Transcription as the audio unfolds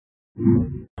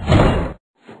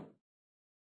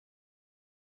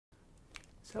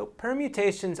So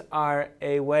permutations are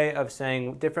a way of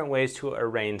saying different ways to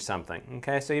arrange something.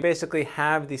 Okay, so you basically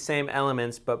have the same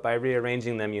elements, but by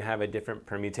rearranging them, you have a different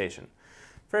permutation.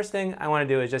 First thing I want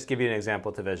to do is just give you an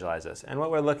example to visualize this. And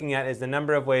what we're looking at is the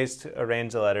number of ways to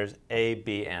arrange the letters A,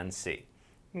 B, and C.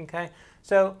 Okay,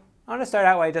 so I want to start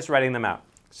out by just writing them out.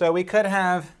 So we could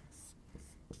have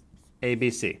A, B,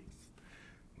 C.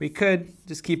 We could,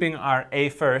 just keeping our A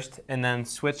first, and then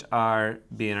switch our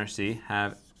B and our C,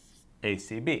 have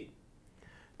ACB.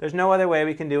 There's no other way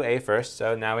we can do A first,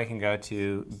 so now we can go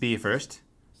to B first.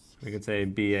 We could say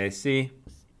BAC,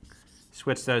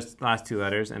 switch those last two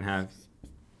letters and have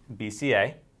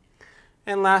BCA.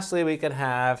 And lastly, we could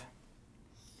have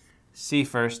C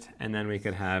first, and then we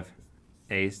could have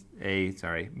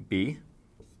B,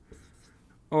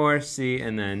 or C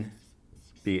and then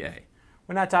BA.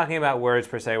 We're not talking about words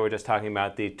per se, we're just talking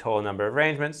about the total number of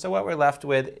arrangements, so what we're left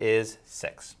with is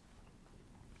 6.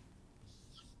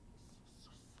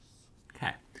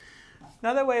 Okay.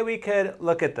 Another way we could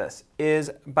look at this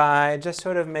is by just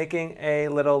sort of making a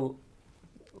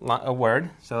word.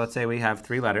 So let's say we have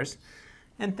 3 letters,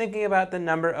 and thinking about the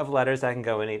number of letters that can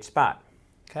go in each spot.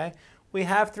 Okay? We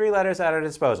have 3 letters at our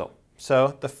disposal.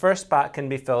 So the first spot can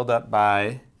be filled up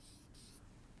by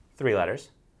 3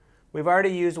 letters. We've already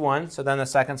used 1, so then the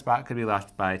second spot could be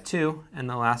left by 2, and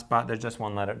the last spot there's just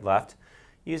 1 letter left.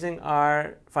 Using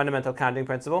our fundamental counting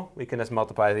principle, we can just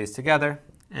multiply these together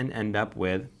and end up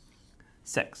with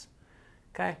 6.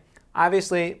 Okay?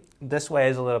 Obviously, this way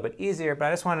is a little bit easier, but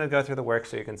I just wanted to go through the work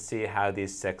so you can see how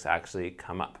these 6 actually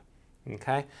come up.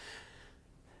 Okay?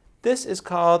 This is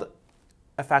called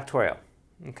a factorial.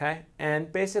 Okay?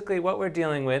 And basically what we're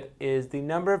dealing with is the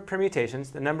number of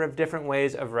permutations, the number of different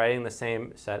ways of writing the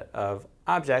same set of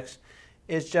objects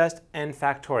is just n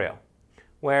factorial,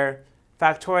 where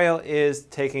factorial is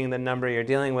taking the number you're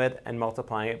dealing with and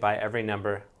multiplying it by every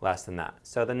number less than that.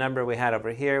 So the number we had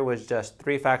over here was just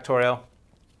 3 factorial.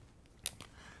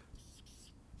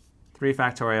 3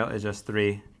 factorial is just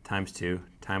 3 times 2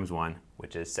 times 1,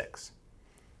 which is 6.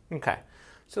 Okay,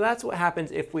 so that's what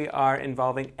happens if we are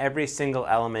involving every single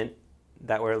element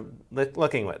that we're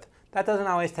looking with. That doesn't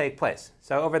always take place.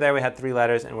 So over there we had 3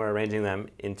 letters, and we're arranging them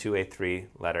into a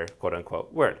 3-letter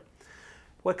quote-unquote word.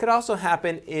 What could also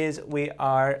happen is we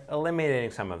are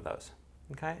eliminating some of those.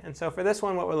 Okay, and so for this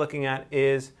one, what we're looking at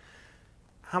is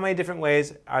how many different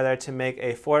ways are there to make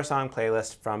a 4-song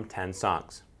playlist from 10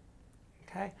 songs.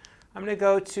 Okay. I'm going to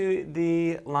go to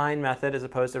the line method as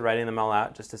opposed to writing them all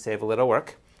out just to save a little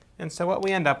work. And so what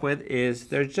we end up with is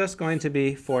there's just going to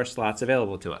be 4 slots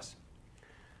available to us.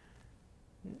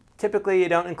 Typically, you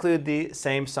don't include the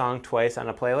same song twice on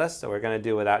a playlist, so we're going to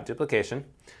do without duplication.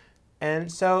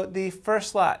 And so the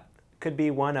first slot could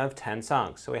be one of 10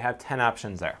 songs. So we have 10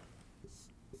 options there.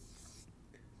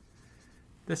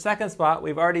 The second spot,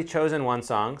 we've already chosen 1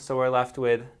 song, so we're left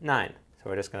with 9. So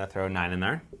we're just going to throw 9 in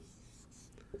there.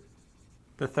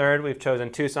 The third, we've chosen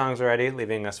 2 songs already,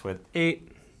 leaving us with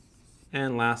 8.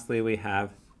 And lastly, we have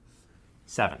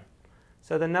 7.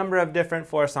 So the number of different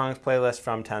 4 songs playlists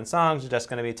from 10 songs is just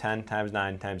going to be 10 times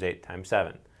 9 times 8 times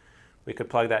 7. We could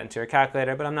plug that into your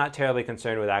calculator, but I'm not terribly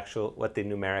concerned with what the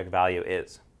numeric value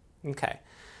is. Okay.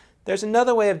 There's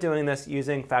another way of doing this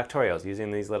using factorials, using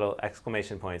these little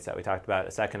exclamation points that we talked about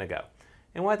a second ago.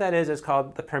 And what that is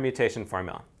called the permutation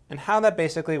formula. And how that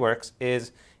basically works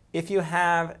is if you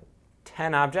have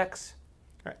 10 objects,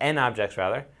 or n objects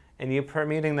rather, and you're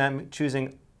permuting them,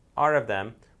 choosing r of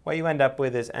them, what you end up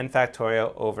with is n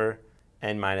factorial over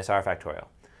n minus r factorial.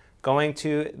 Going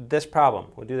to this problem,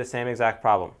 we'll do the same exact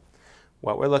problem.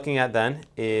 What we're looking at then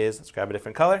is, let's grab a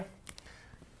different color,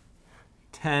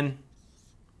 10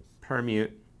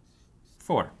 permute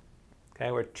 4.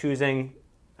 Okay, we're choosing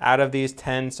out of these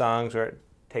 10 songs, we're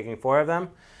taking 4 of them,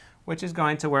 which is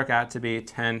going to work out to be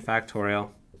 10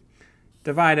 factorial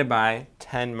divided by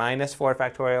 10 minus 4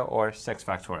 factorial, or 6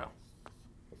 factorial.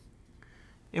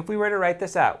 If we were to write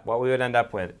this out, what we would end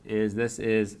up with is this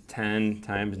is 10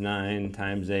 times 9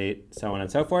 times 8, so on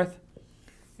and so forth.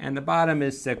 And the bottom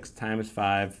is 6 times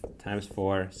 5 times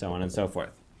 4, so on and so forth.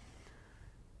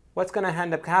 What's going to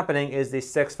end up happening is the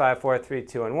 6, 5, 4, 3,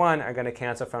 2, and 1 are going to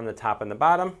cancel from the top and the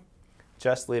bottom,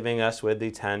 just leaving us with the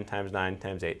 10 times 9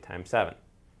 times 8 times 7.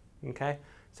 Okay?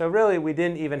 So really, we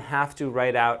didn't even have to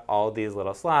write out all these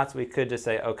little slots. We could just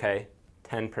say, OK,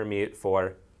 10 permute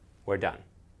 4, we're done.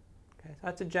 Okay, so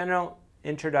that's a general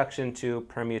introduction to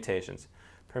permutations.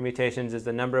 Permutations is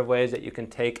the number of ways that you can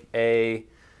take a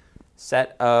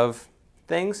set of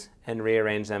things and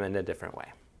rearrange them in a different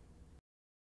way.